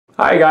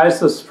Hi guys,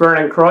 this is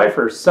Vernon Croy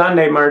for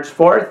Sunday, March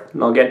 4th,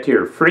 and I'll get to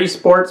your free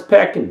sports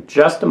pick in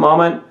just a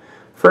moment.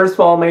 First of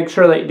all, make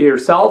sure that you do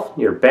yourself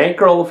and your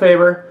bankroll a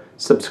favor.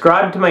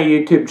 Subscribe to my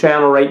YouTube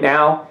channel right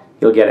now.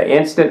 You'll get an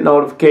instant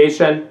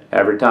notification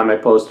every time I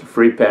post a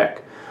free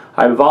pick.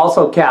 I've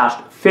also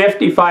cashed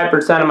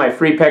 55% of my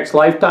free picks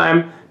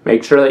lifetime.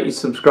 Make sure that you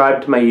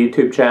subscribe to my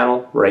YouTube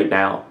channel right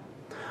now.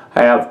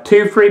 I have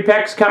two free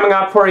picks coming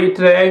up for you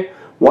today.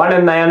 One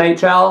in the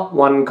NHL,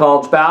 one in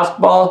college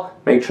basketball.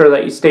 Make sure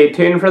that you stay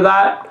tuned for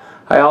that.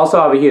 I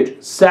also have a huge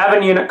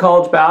 7-unit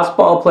college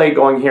basketball play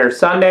going here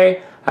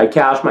Sunday. I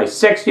cashed my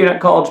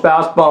 6-unit college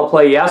basketball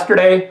play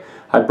yesterday.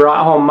 I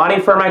brought home money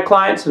for my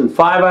clients in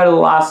 5 out of the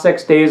last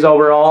 6 days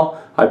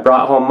overall. I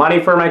brought home money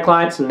for my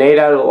clients in 8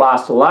 out of the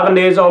last 11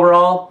 days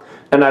overall.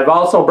 And I've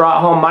also brought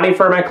home money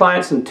for my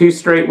clients in 2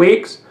 straight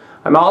weeks.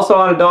 I'm also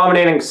on a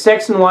dominating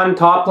 6-1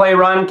 top play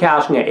run,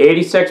 cashing at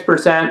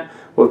 86%.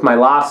 With my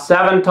last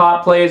 7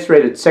 top plays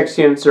rated 6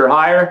 units or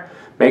higher.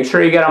 Make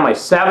sure you get on my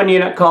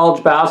 7-unit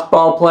college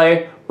basketball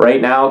play right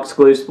now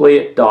exclusively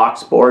at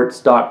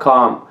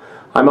DocSports.com.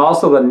 I'm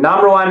also the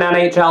 #1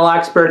 NHL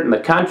expert in the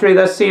country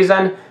this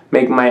season,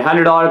 making my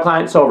 $100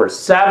 clients over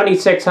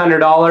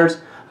 $7,600.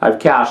 I've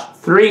cashed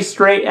 3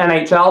 straight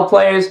NHL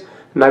plays,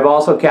 and I've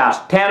also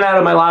cashed 10 out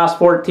of my last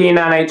 14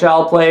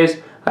 NHL plays.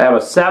 I have a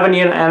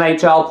 7-unit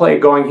NHL play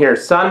going here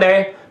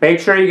Sunday. Make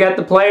sure you get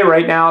the play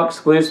right now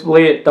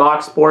exclusively at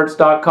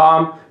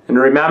DocSports.com. And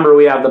remember,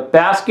 we have the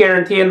best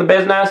guarantee in the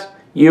business.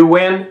 You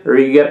win or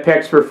you get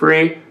picks for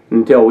free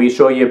until we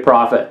show you a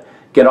profit.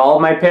 Get all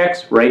of my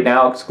picks right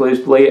now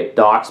exclusively at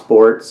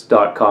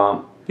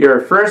DocSports.com. Your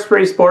first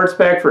free sports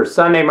pick for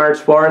Sunday, March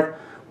 4th.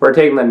 We're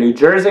taking the New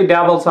Jersey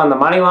Devils on the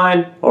money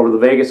line over the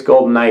Vegas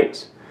Golden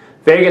Knights.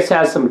 Vegas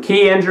has some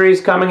key injuries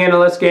coming into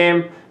this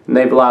game, and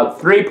they've allowed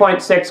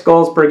 3.6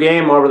 goals per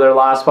game over their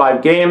last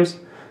 5 games.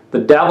 The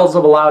Devils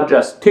have allowed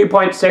just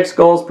 2.6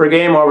 goals per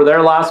game over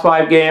their last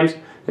 5 games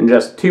and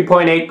just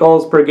 2.8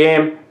 goals per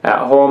game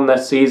at home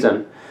this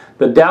season.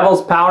 The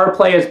Devils' power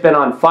play has been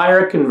on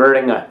fire,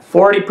 converting at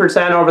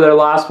 40% over their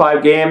last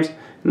 5 games,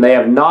 and they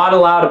have not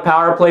allowed a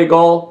power play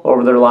goal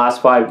over their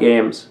last 5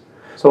 games.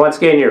 So once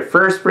again, your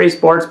first free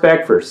sports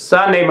pick for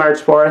Sunday, March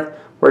 4th,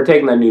 we're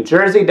taking the New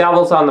Jersey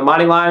Devils on the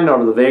money line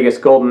over the Vegas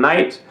Golden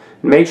Knights.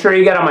 Make sure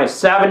you get on my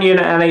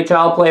 7-unit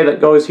NHL play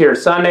that goes here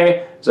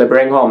Sunday as I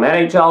bring home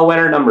NHL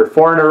winner number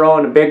 4 in a row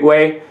in a big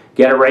way.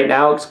 Get it right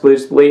now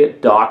exclusively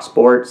at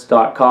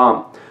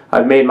DocSports.com.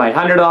 I've made my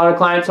 $100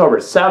 clients over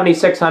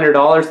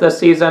 $7,600 this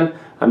season.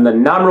 I'm the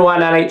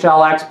 #1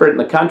 NHL expert in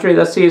the country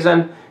this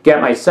season.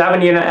 Get my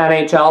 7-unit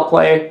NHL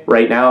play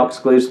right now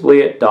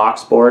exclusively at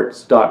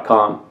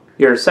DocSports.com.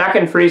 Your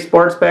second free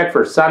sports pick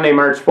for Sunday,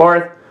 March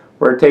 4th,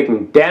 we're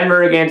taking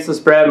Denver against the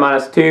spread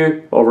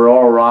 -2 over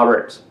Oral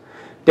Roberts.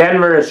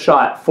 Denver has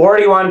shot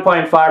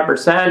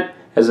 41.5%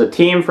 as a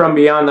team from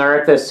beyond the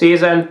arc this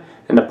season,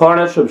 and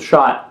opponents have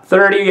shot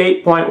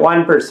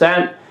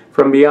 38.1%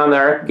 from beyond the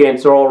arc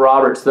against Oral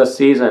Roberts this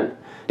season.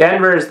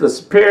 Denver is the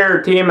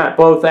superior team at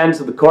both ends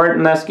of the court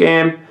in this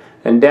game,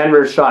 and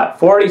Denver shot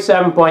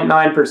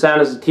 47.9%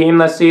 as a team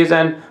this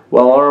season,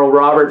 while Oral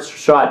Roberts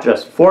shot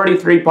just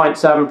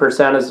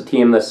 43.7% as a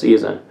team this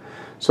season.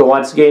 So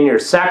once again, your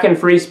second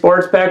free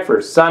sports pick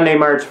for Sunday,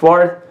 March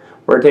 4th,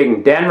 we're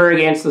taking Denver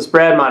against the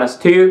spread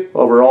 -2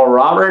 over Oral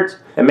Roberts.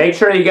 And make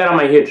sure you get on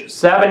my huge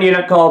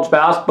 7-unit college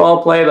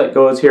basketball play that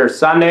goes here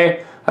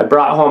Sunday. I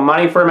brought home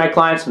money for my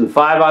clients in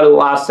 5 out of the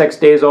last 6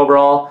 days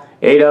overall,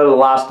 8 out of the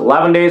last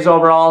 11 days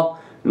overall,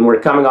 and we're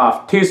coming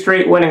off 2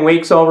 straight winning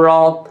weeks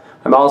overall.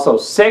 I'm also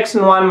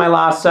 6-1 my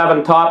last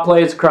 7 top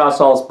plays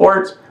across all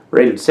sports,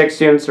 rated 6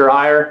 units or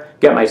higher.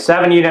 Get my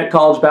 7-unit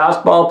college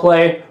basketball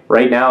play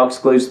right now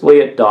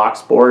exclusively at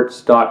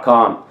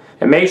DocSports.com.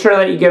 And make sure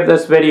that you give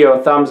this video a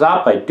thumbs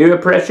up. I do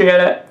appreciate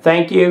it.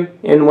 Thank you.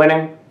 In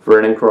winning,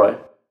 Vernon Croy.